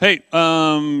Hey,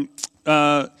 let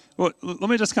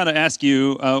me just kind of ask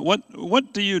you,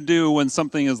 what do you do when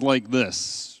something is like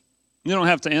this? You don't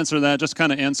have to answer that. Just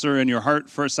kind of answer in your heart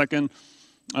for a second.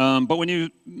 But when you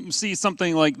see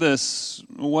something like this,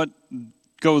 what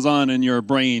goes on in your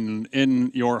brain,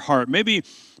 in your heart? Maybe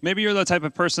you're the type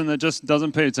of person that just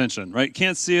doesn't pay attention, right?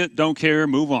 Can't see it, don't care,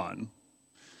 move on.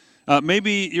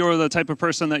 Maybe you're the type of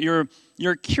person that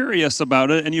you're curious about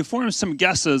it, and you form some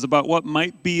guesses about what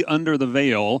might be under the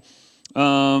veil,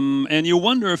 and you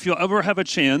wonder if you'll ever have a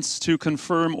chance to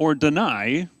confirm or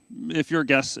deny if your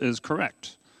guess is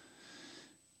correct.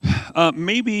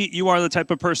 Maybe you are the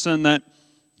type of person that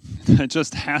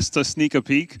just has to sneak a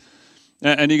peek,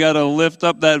 and you got to lift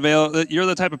up that veil. You're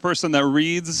the type of person that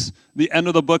reads the end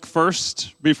of the book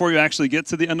first before you actually get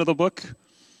to the end of the book.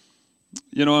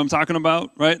 You know what I'm talking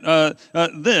about, right?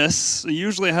 This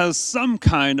usually has some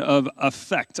kind of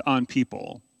effect on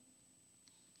people.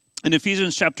 In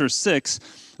Ephesians chapter 6,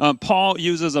 Paul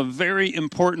uses a very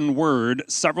important word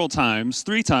several times,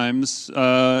 3 times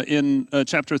in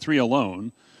chapter 3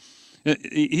 alone.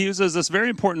 He uses this very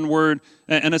important word,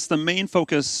 and it's the main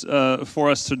focus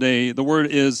for us today. The word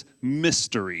is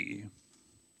mystery.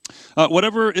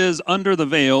 Whatever is under the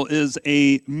veil is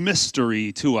a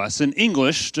mystery to us. In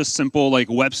English, just simple like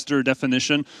Webster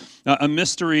definition, a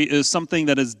mystery is something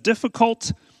that is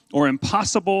difficult or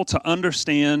impossible to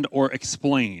understand or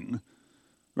explain,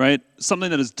 right?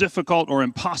 Something that is difficult or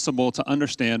impossible to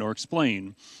understand or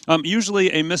explain.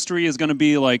 Usually a mystery is going to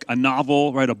be like a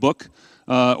novel, right, a book,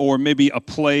 or maybe a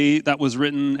play that was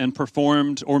written and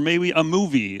performed, or maybe a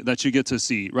movie that you get to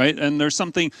see, right? And there's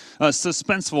something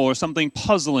suspenseful or something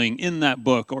puzzling in that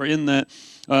book or in that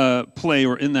play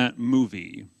or in that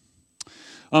movie.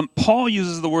 Paul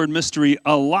uses the word mystery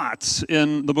a lot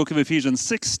in the book of Ephesians,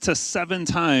 6 to 7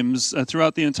 times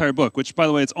throughout the entire book, which, by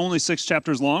the way, it's only 6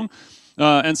 chapters long.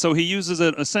 And so he uses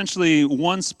it essentially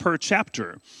once per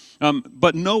chapter,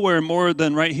 but nowhere more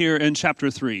than right here in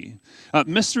chapter 3.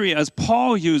 Mystery, as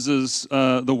Paul uses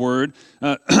the word,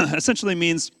 essentially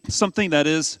means something that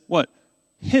is, what?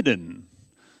 Hidden.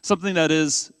 Something that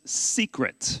is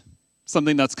secret.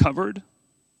 Something that's covered.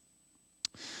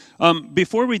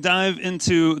 Before we dive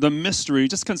into the mystery,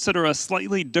 just consider a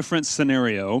slightly different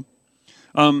scenario.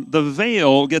 The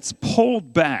veil gets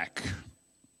pulled back.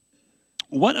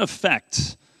 What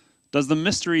effect does the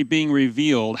mystery being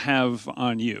revealed have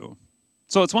on you?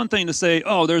 So it's one thing to say,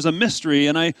 oh, there's a mystery,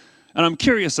 and I'm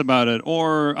curious about it,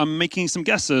 or I'm making some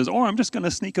guesses, or I'm just going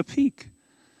to sneak a peek.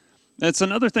 It's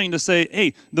another thing to say,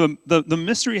 hey, the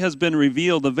mystery has been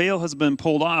revealed, the veil has been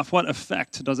pulled off. What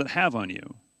effect does it have on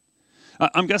you?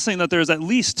 I'm guessing that there's at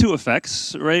least 2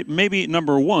 effects, right? Maybe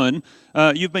number 1,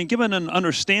 you've been given an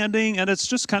understanding, and it's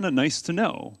just kind of nice to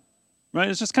know, right?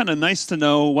 It's just kind of nice to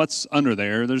know what's under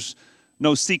there. There's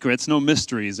no secrets, no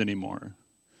mysteries anymore.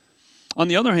 On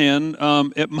the other hand,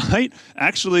 it might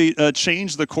actually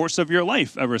change the course of your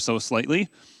life ever so slightly.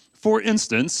 For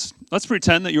instance, let's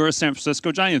pretend that you're a San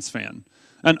Francisco Giants fan.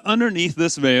 And underneath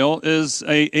this veil is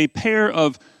a pair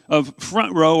of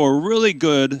front row or really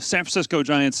good San Francisco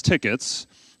Giants tickets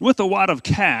with a wad of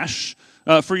cash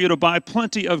for you to buy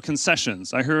plenty of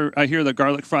concessions. I hear that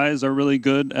garlic fries are really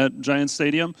good at Giants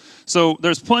Stadium. So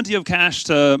there's plenty of cash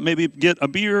to maybe get a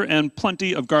beer and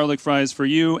plenty of garlic fries for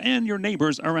you and your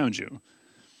neighbors around you.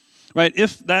 Right?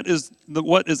 If that is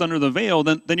what is under the veil,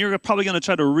 then you're probably going to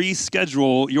try to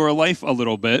reschedule your life a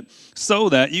little bit so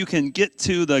that you can get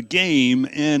to the game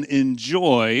and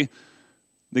enjoy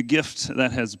the gift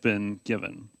that has been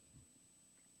given.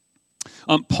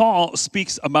 Paul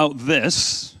speaks about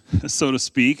this, so to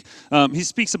speak. He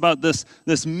speaks about this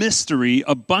mystery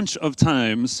a bunch of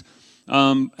times,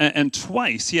 and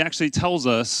twice he actually tells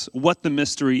us what the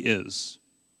mystery is.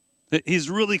 He's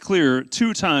really clear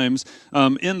 2 times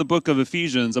in the book of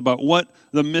Ephesians about what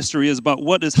the mystery is, about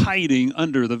what is hiding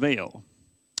under the veil.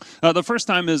 The first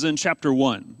time is in chapter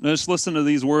 1. Let's listen to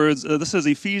these words. This is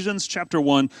Ephesians chapter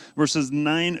 1, verses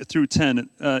 9 through 10.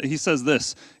 He says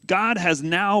this, God has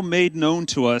now made known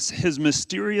to us his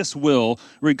mysterious will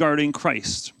regarding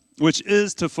Christ, which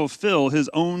is to fulfill his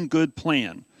own good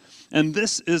plan. And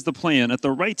this is the plan. At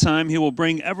the right time, he will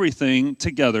bring everything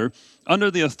together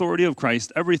under the authority of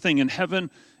Christ, everything in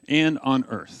heaven and on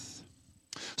earth.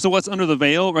 So what's under the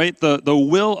veil, right? The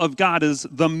will of God is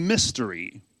the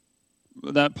mystery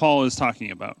that Paul is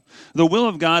talking about. The will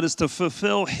of God is to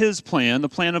fulfill his plan, the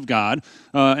plan of God,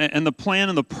 and the plan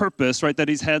and the purpose, right, that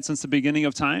he's had since the beginning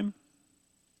of time.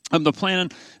 The plan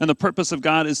and the purpose of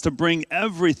God is to bring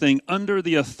everything under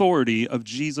the authority of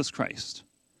Jesus Christ.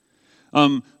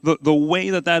 The way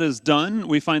that is done,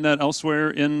 we find that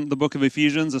elsewhere in the book of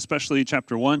Ephesians, especially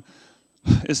chapter 1.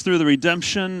 is through the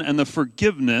redemption and the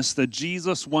forgiveness that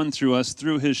Jesus won through us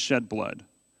through his shed blood.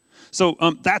 So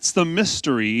that's the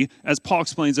mystery, as Paul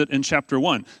explains it in chapter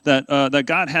 1, that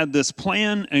God had this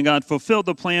plan, and God fulfilled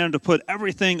the plan to put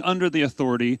everything under the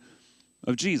authority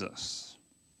of Jesus.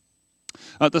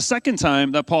 The second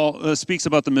time that Paul speaks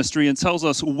about the mystery and tells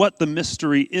us what the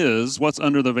mystery is, what's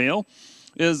under the veil,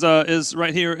 is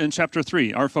right here in chapter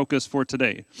 3, our focus for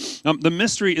today. The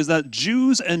mystery is that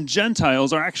Jews and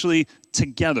Gentiles are actually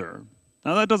together.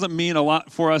 Now, that doesn't mean a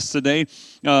lot for us today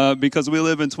because we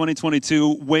live in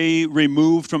 2022, way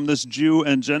removed from this Jew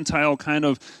and Gentile kind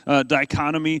of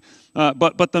dichotomy.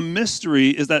 But the mystery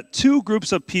is that two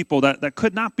groups of people that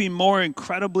could not be more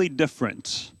incredibly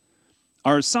different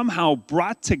are somehow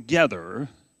brought together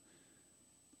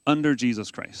under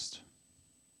Jesus Christ.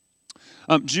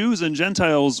 Jews and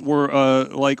Gentiles were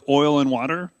like oil and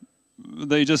water.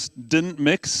 They just didn't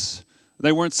mix.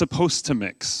 They weren't supposed to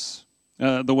mix.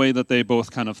 The way that they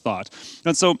both kind of thought.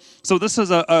 And so this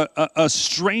is a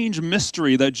strange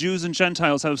mystery that Jews and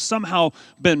Gentiles have somehow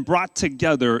been brought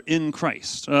together in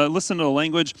Christ. Listen to the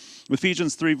language,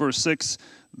 Ephesians 3, verse 6.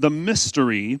 The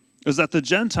mystery is that the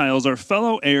Gentiles are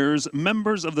fellow heirs,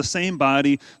 members of the same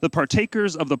body, the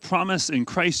partakers of the promise in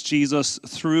Christ Jesus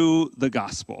through the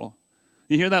gospel.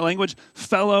 You hear that language?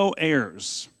 Fellow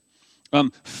heirs.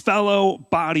 Fellow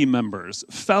body members,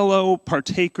 fellow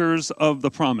partakers of the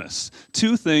promise.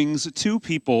 Two things, two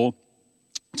people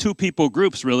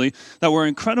groups really, that were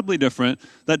incredibly different,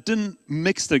 that didn't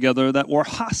mix together, that were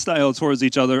hostile towards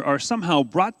each other, are somehow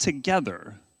brought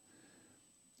together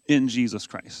in Jesus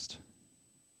Christ.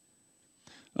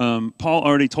 Paul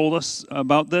already told us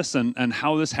about this and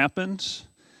how this happened.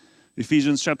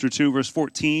 Ephesians chapter 2, verse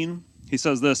 14, he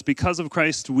says this, because of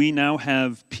Christ we now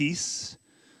have peace.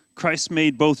 Christ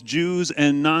made both Jews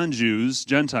and non-Jews,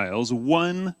 Gentiles,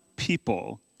 one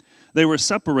people. They were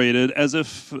separated as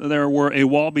if there were a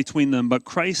wall between them, but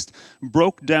Christ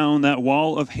broke down that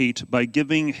wall of hate by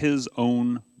giving his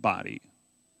own body.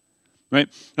 Right?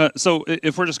 So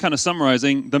if we're just kind of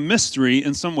summarizing, the mystery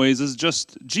in some ways is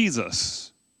just Jesus.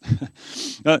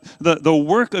 The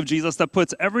work of Jesus that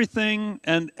puts everything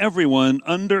and everyone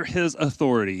under his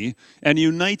authority and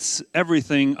unites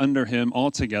everything under him all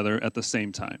together at the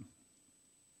same time.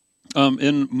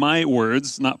 In my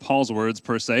words, not Paul's words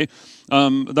per se,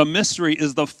 the mystery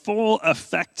is the full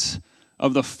effect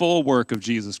of the full work of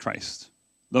Jesus Christ.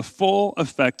 The full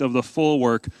effect of the full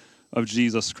work of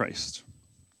Jesus Christ.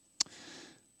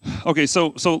 Okay,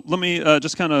 so let me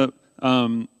just kind of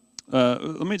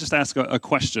let me just ask a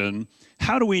question.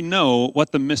 How do we know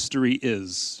what the mystery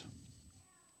is?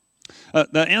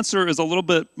 The answer is a little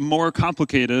bit more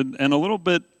complicated and a little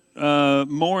bit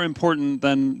more important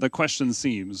than the question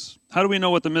seems. How do we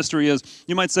know what the mystery is?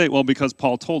 You might say, well, because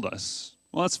Paul told us.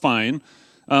 Well, that's fine.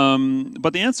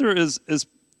 But the answer is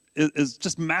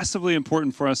just massively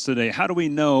important for us today. How do we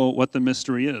know what the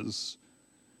mystery is?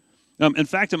 In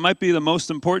fact, it might be the most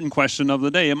important question of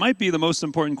the day. It might be the most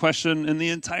important question in the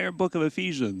entire book of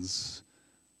Ephesians.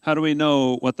 How do we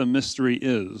know what the mystery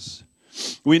is?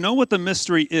 We know what the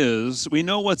mystery is. We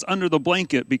know what's under the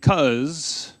blanket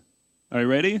because, are you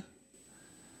ready?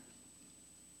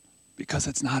 Because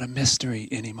it's not a mystery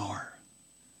anymore.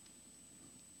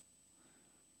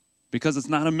 Because it's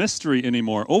not a mystery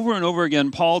anymore. Over and over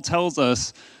again, Paul tells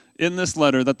us in this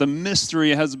letter that the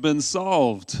mystery has been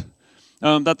solved.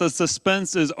 That the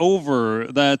suspense is over,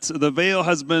 that the veil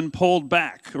has been pulled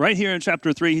back. Right here in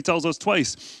chapter 3, he tells us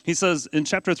twice. He says in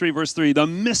chapter 3, verse 3, the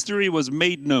mystery was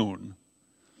made known.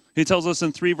 He tells us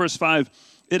in 3, verse 5,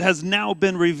 it has now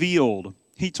been revealed.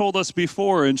 He told us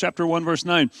before in chapter 1, verse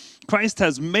 9, Christ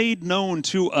has made known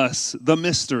to us the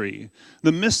mystery.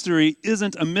 The mystery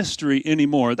isn't a mystery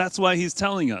anymore. That's why he's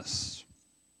telling us.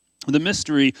 The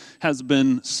mystery has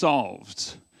been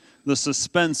solved. The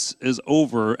suspense is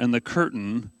over and the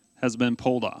curtain has been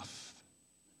pulled off.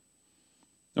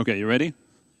 Okay, you ready?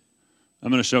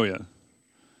 I'm going to show you.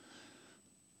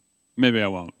 Maybe I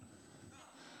won't.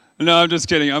 No, I'm just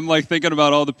kidding. I'm like thinking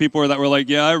about all the people that were like,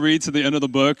 yeah, I read to the end of the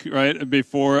book, right,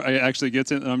 before I actually get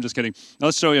to it. I'm just kidding.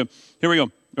 Let's show you. Here we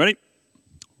go. Ready?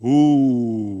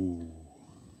 Ooh.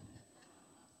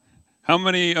 How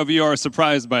many of you are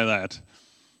surprised by that?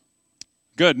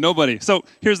 Good, nobody. So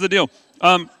here's the deal.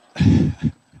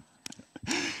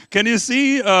 Can you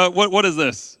see, what is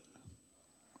this?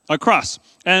 A cross.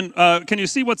 And can you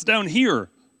see what's down here?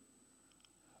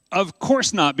 Of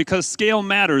course not, because scale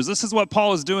matters. This is what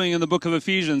Paul is doing in the book of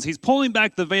Ephesians. He's pulling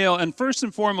back the veil, and first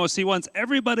and foremost, he wants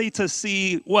everybody to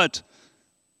see what?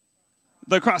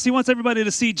 The cross. He wants everybody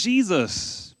to see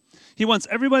Jesus. He wants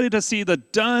everybody to see the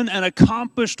done and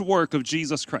accomplished work of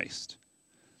Jesus Christ.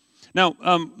 Now,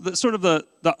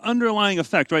 the underlying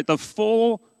effect, right, the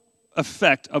full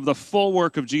effect of the full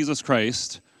work of Jesus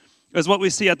Christ is what we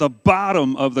see at the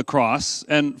bottom of the cross.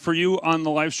 And for you on the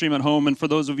live stream at home, and for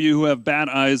those of you who have bad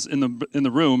eyes in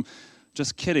the room,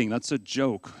 just kidding, that's a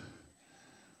joke.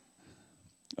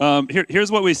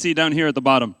 Here's what we see down here at the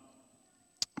bottom.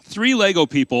 3 Lego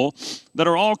people that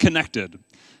are all connected.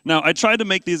 Now, I tried to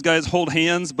make these guys hold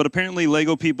hands, but apparently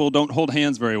Lego people don't hold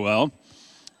hands very well.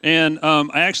 And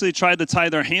I actually tried to tie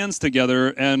their hands together,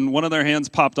 and one of their hands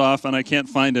popped off, and I can't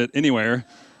find it anywhere.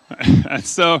 And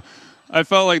so I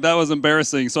felt like that was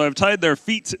embarrassing. So I've tied their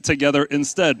feet together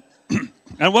instead.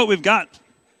 And what we've got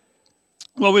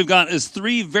is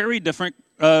 3 very different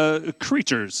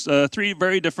creatures, 3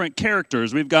 very different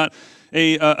characters. We've got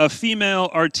a female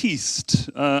artiste.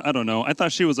 I don't know. I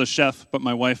thought she was a chef, but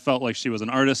my wife felt like she was an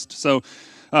artist. So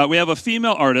we have a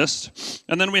female artist,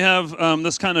 and then we have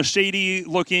this kind of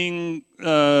shady-looking,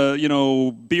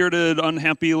 bearded,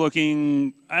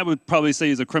 unhappy-looking, I would probably say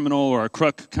he's a criminal or a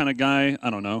crook kind of guy. I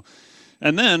don't know.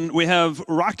 And then we have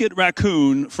Rocket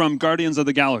Raccoon from Guardians of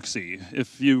the Galaxy.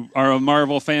 If you are a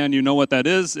Marvel fan, you know what that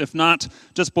is. If not,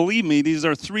 just believe me, these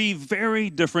are 3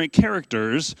 very different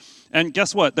characters. And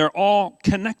guess what? They're all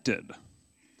connected.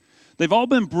 They've all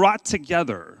been brought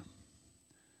together.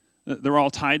 They're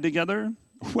all tied together,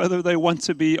 whether they want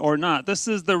to be or not. This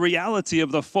is the reality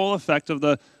of the full effect of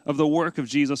the work of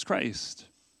Jesus Christ.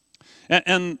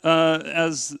 And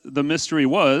as the mystery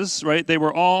was, right, they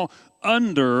were all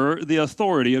under the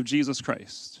authority of Jesus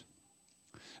Christ.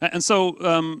 And so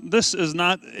this is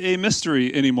not a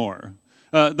mystery anymore.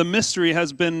 The mystery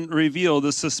has been revealed.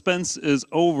 The suspense is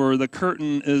over. The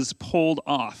curtain is pulled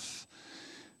off.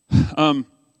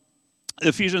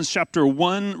 Ephesians chapter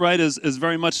 1, right, is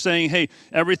very much saying, hey,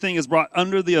 everything is brought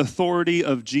under the authority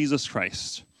of Jesus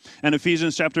Christ. And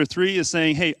Ephesians chapter 3 is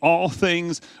saying, hey, all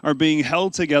things are being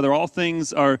held together. All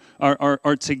things are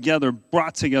together,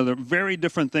 brought together. Very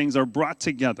different things are brought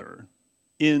together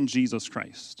in Jesus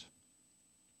Christ.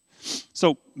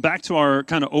 So back to our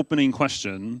kind of opening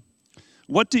question.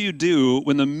 What do you do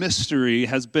when the mystery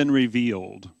has been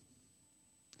revealed?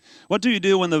 What do you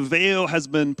do when the veil has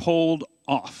been pulled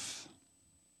off?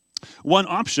 One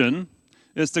option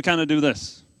is to kind of do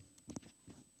this.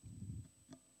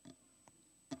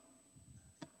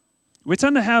 We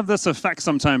tend to have this effect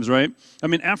sometimes, right? I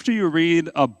mean, after you read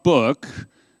a book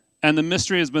and the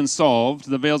mystery has been solved,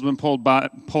 the veil's been pulled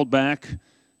back,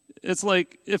 it's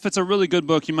like, if it's a really good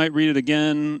book, you might read it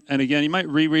again and again. You might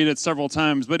reread it several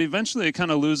times, but eventually it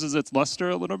kind of loses its luster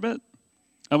a little bit,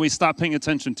 and we stop paying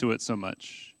attention to it so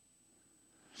much.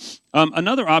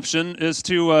 Another option is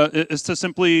to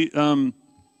simply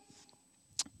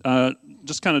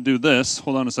just kind of do this.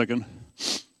 Hold on a second.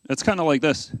 It's kind of like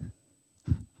this.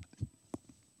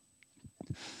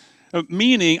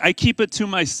 Meaning, I keep it to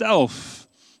myself,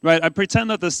 right? I pretend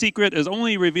that the secret is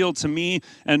only revealed to me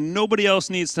and nobody else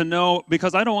needs to know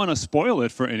because I don't want to spoil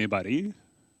it for anybody.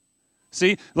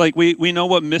 See, like we know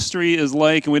what mystery is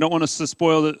like, and we don't want to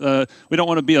spoil it. We don't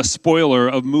want to be a spoiler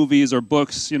of movies or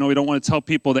books. You know, we don't want to tell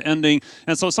people the ending.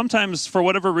 And so sometimes, for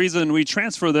whatever reason, we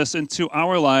transfer this into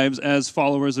our lives as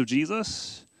followers of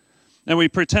Jesus. And we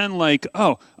pretend like,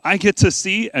 oh, I get to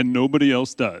see and nobody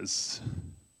else does.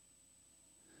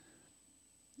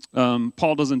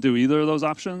 Paul doesn't do either of those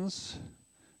options.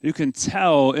 You can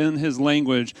tell in his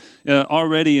language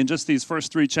already in just these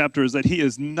first 3 chapters that he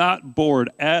is not bored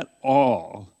at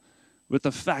all with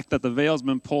the fact that the veil's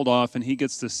been pulled off and he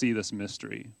gets to see this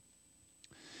mystery.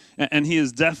 And he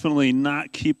is definitely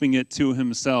not keeping it to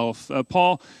himself.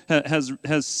 Paul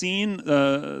has seen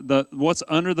what's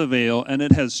under the veil, and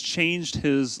it has changed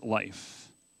his life.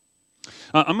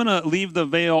 I'm going to leave the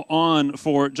veil on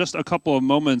for just a couple of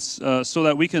moments so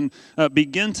that we can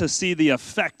begin to see the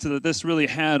effect that this really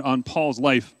had on Paul's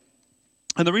life.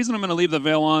 And the reason I'm going to leave the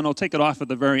veil on, I'll take it off at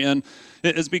the very end,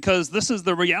 is because this is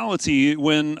the reality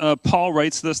when Paul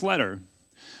writes this letter.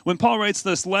 When Paul writes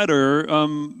this letter,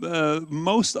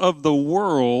 most of the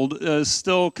world is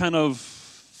still kind of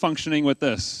functioning with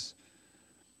this.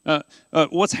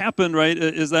 What's happened, right,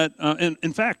 is that,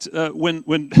 in fact, when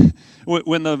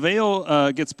the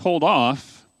veil gets pulled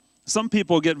off, some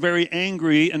people get very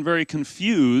angry and very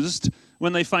confused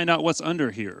when they find out what's under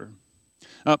here.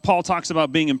 Paul talks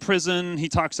about being in prison. He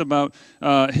talks about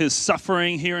his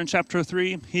suffering here in chapter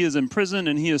 3. He is in prison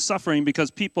and he is suffering because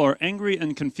people are angry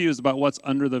and confused about what's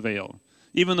under the veil.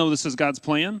 Even though this is God's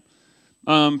plan,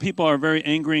 people are very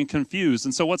angry and confused.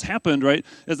 And so what's happened, right,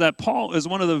 is that Paul is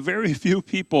one of the very few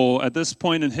people at this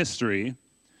point in history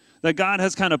that God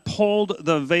has kind of pulled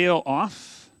the veil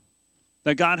off,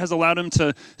 that God has allowed him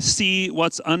to see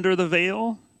what's under the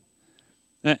veil.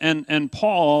 And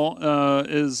Paul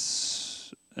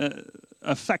is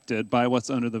affected by what's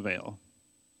under the veil,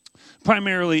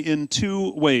 primarily in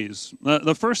two ways.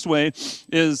 The first way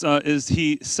is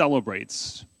he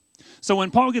celebrates. So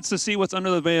when Paul gets to see what's under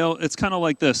the veil, it's kind of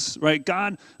like this, right?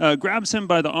 God grabs him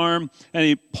by the arm, and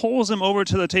he pulls him over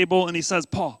to the table, and he says,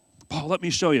 Paul, let me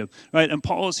show you, right? And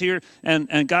Paul is here,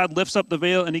 and God lifts up the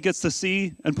veil, and he gets to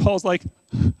see, and Paul's like,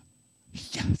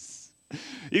 yes.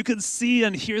 You can see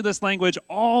and hear this language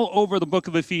all over the book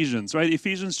of Ephesians, right?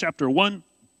 Ephesians chapter 1.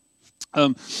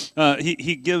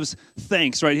 He gives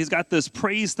thanks, right? He's got this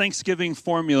praise thanksgiving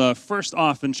formula first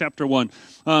off in chapter 1.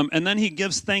 And then he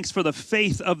gives thanks for the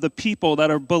faith of the people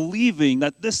that are believing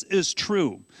that this is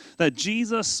true, that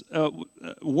Jesus'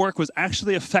 work was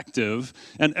actually effective,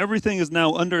 and everything is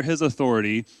now under his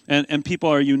authority, and people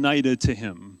are united to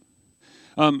him.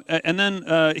 And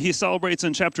then he celebrates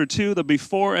in chapter 2 the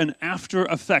before and after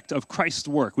effect of Christ's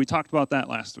work. We talked about that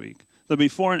last week, the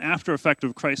before and after effect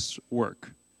of Christ's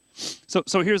work.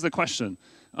 So here's the question.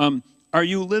 Are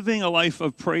you living a life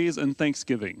of praise and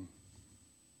thanksgiving?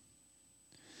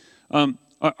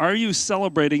 Are you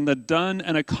celebrating the done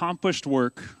and accomplished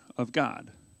work of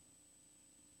God?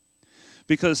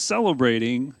 Because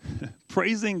celebrating,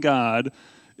 praising God,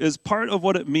 is part of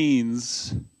what it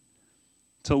means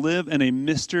to live in a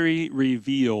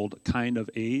mystery-revealed kind of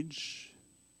age.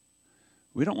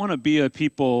 We don't want to be a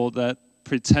people that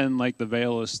pretend like the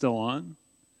veil is still on.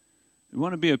 We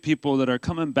want to be a people that are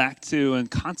coming back to and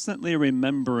constantly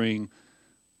remembering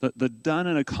the done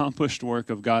and accomplished work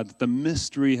of God, that the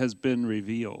mystery has been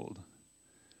revealed.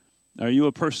 Are you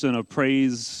a person of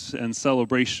praise and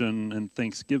celebration and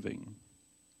thanksgiving?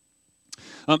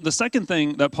 The second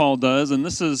thing that Paul does, and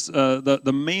this is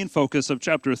the main focus of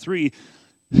chapter 3,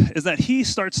 is that he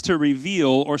starts to reveal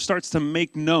or starts to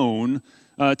make known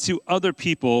to other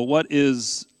people what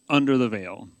is under the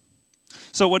veil.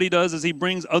 So what he does is he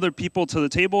brings other people to the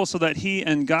table so that he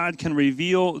and God can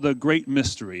reveal the great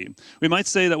mystery. We might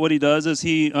say that what he does is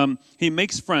he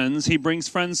makes friends, he brings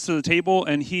friends to the table,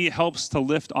 and he helps to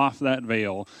lift off that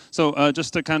veil. So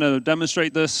just to kind of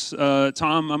demonstrate this,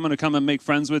 Tom, I'm going to come and make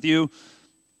friends with you.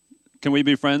 Can we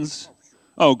be friends?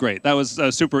 Oh, great. That was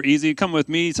super easy. Come with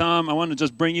me, Tom. I want to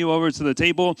just bring you over to the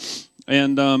table,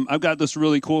 and I've got this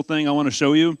really cool thing I want to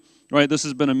show you. Right, this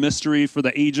has been a mystery for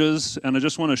the ages, and I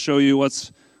just want to show you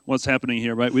what's happening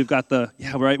here. Right, we've got the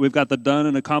done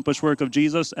and accomplished work of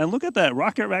Jesus, and look at that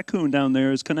rocket raccoon down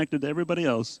there is connected to everybody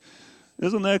else.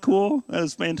 Isn't that cool? That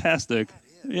is fantastic.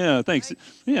 Yeah, thanks.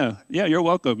 Yeah, you're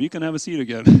welcome. You can have a seat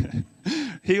again.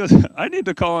 I need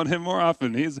to call on him more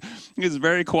often. He's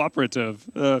very cooperative.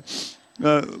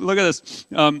 Look at this.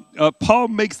 Paul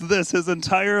makes this his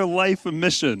entire life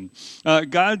mission.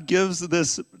 God gives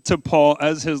this to Paul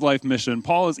as his life mission.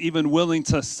 Paul is even willing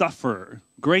to suffer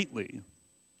greatly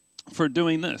for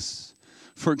doing this,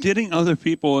 for getting other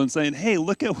people and saying, hey,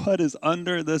 look at what is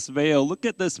under this veil. Look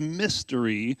at this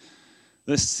mystery,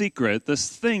 this secret, this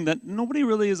thing that nobody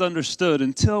really has understood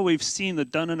until we've seen the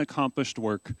done and accomplished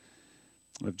work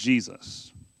of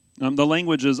Jesus. The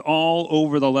language is all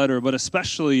over the letter, but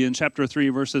especially in chapter 3,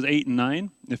 verses 8 and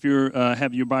 9. If you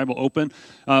have your Bible open,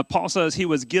 Paul says he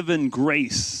was given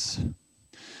grace.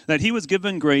 That he was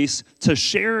given grace to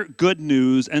share good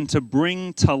news and to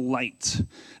bring to light.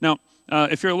 Now,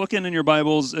 if you're looking in your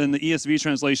Bibles in the ESV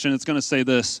translation, it's going to say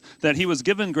this, that he was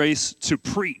given grace to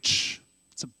preach.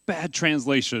 It's a bad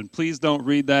translation. Please don't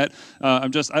read that. I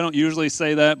don't usually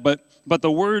say that, but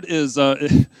the word is...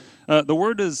 the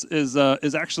word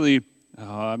is actually,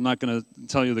 I'm not going to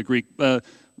tell you the Greek.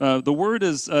 The word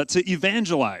is to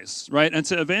evangelize, right? And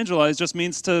to evangelize just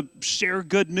means to share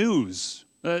good news.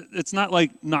 It's not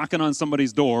like knocking on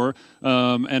somebody's door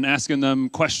and asking them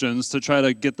questions to try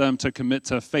to get them to commit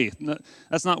to faith.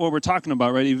 That's not what we're talking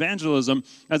about, right? Evangelism,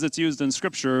 as it's used in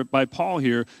Scripture by Paul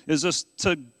here, is just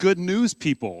to good news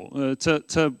people,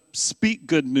 to speak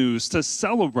good news, to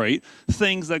celebrate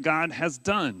things that God has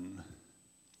done.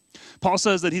 Paul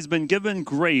says that he's been given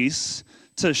grace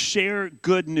to share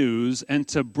good news and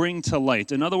to bring to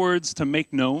light. In other words, to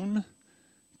make known,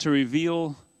 to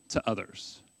reveal to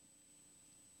others.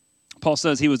 Paul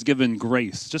says he was given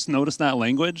grace. Just notice that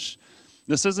language.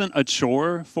 This isn't a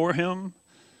chore for him.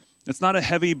 It's not a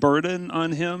heavy burden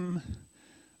on him.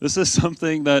 This is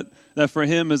something that for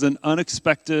him is an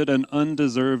unexpected and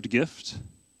undeserved gift.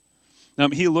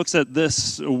 He looks at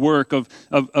this work of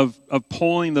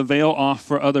pulling the veil off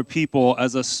for other people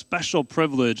as a special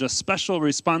privilege, a special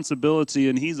responsibility,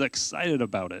 and he's excited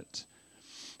about it.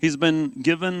 He's been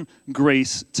given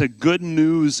grace to good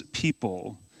news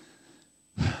people.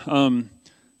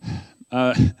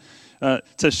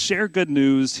 to share good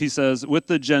news, he says, with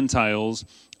the Gentiles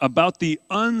about the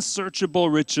unsearchable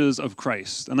riches of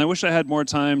Christ. And I wish I had more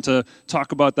time to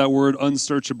talk about that word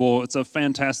unsearchable. It's a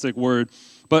fantastic word.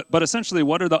 But essentially,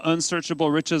 what are the unsearchable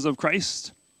riches of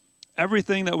Christ?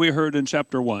 Everything that we heard in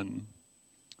chapter 1.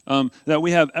 That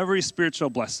we have every spiritual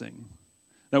blessing,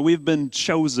 that we've been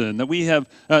chosen, that we have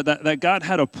that God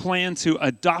had a plan to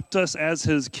adopt us as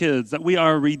his kids, that we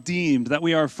are redeemed, that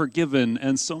we are forgiven,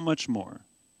 and so much more.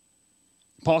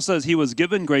 Paul says he was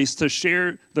given grace to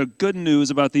share the good news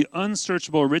about the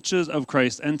unsearchable riches of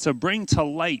Christ and to bring to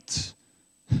light,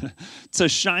 to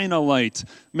shine a light,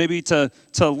 maybe to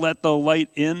let the light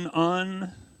in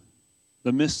on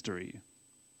the mystery,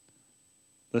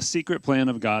 the secret plan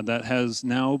of God that has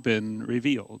now been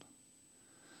revealed.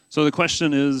 So the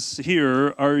question is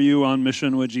here, are you on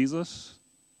mission with Jesus?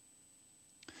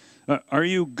 Are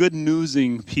you good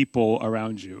newsing people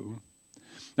around you?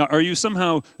 Now, are you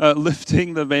somehow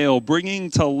lifting the veil,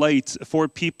 bringing to light for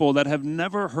people that have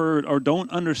never heard or don't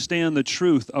understand the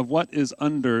truth of what is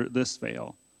under this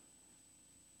veil?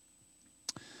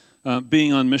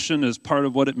 Being on mission is part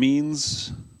of what it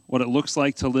means, what it looks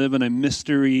like to live in a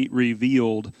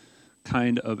mystery-revealed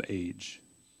kind of age.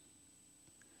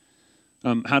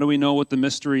 How do we know what the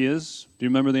mystery is? Do you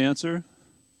remember the answer?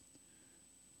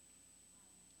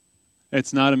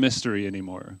 It's not a mystery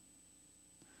anymore.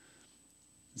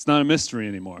 It's not a mystery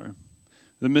anymore.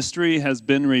 The mystery has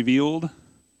been revealed,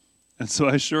 and so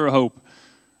I sure hope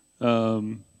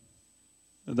that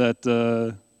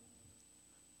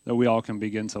we all can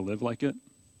begin to live like it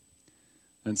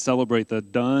and celebrate the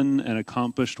done and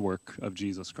accomplished work of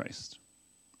Jesus Christ.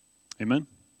 Amen?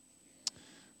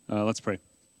 Let's pray.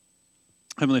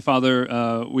 Heavenly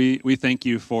Father, we thank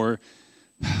you for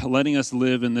letting us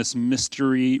live in this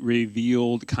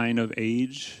mystery-revealed kind of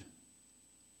age.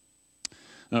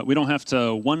 We don't have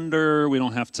to wonder, we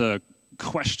don't have to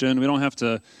question, we don't have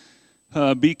to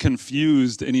be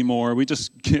confused anymore. We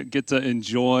just get to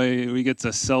enjoy, we get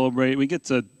to celebrate, we get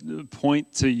to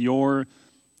point to your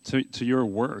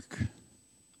work.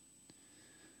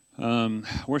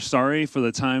 We're sorry for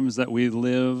the times that we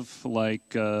live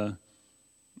like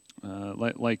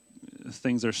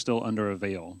things are still under a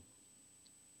veil.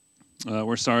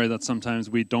 We're sorry that sometimes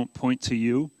we don't point to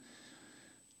you.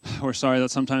 We're sorry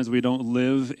that sometimes we don't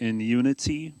live in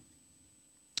unity.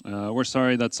 We're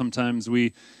sorry that sometimes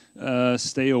we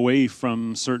stay away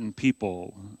from certain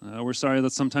people. We're sorry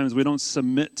that sometimes we don't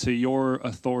submit to your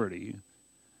authority.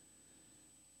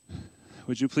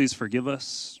 Would you please forgive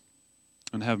us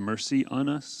and have mercy on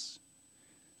us?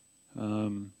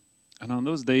 And on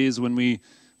those days when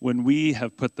we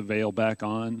have put the veil back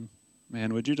on,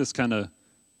 man, would you just kind of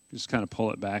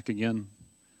pull it back again?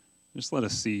 Just let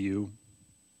us see you.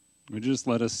 Would you just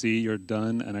let us see your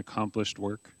done and accomplished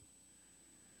work?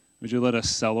 Would you let us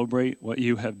celebrate what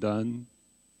you have done?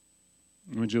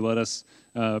 Would you let us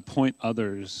point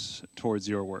others towards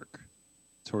your work,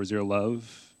 towards your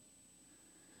love?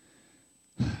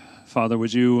 Father,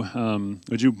 would you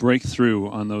break through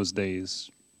on those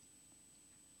days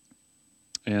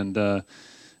and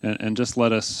just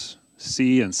let us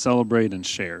see and celebrate and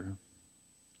share.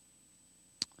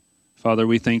 Father,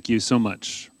 we thank you so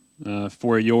much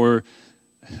for your,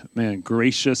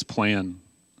 gracious plan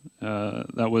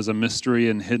that was a mystery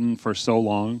and hidden for so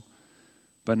long,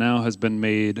 but now has been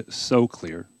made so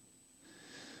clear.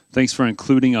 Thanks for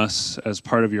including us as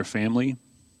part of your family.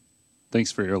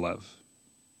 Thanks for your love.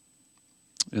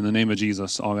 In the name of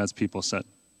Jesus, all God's people said,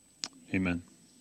 amen.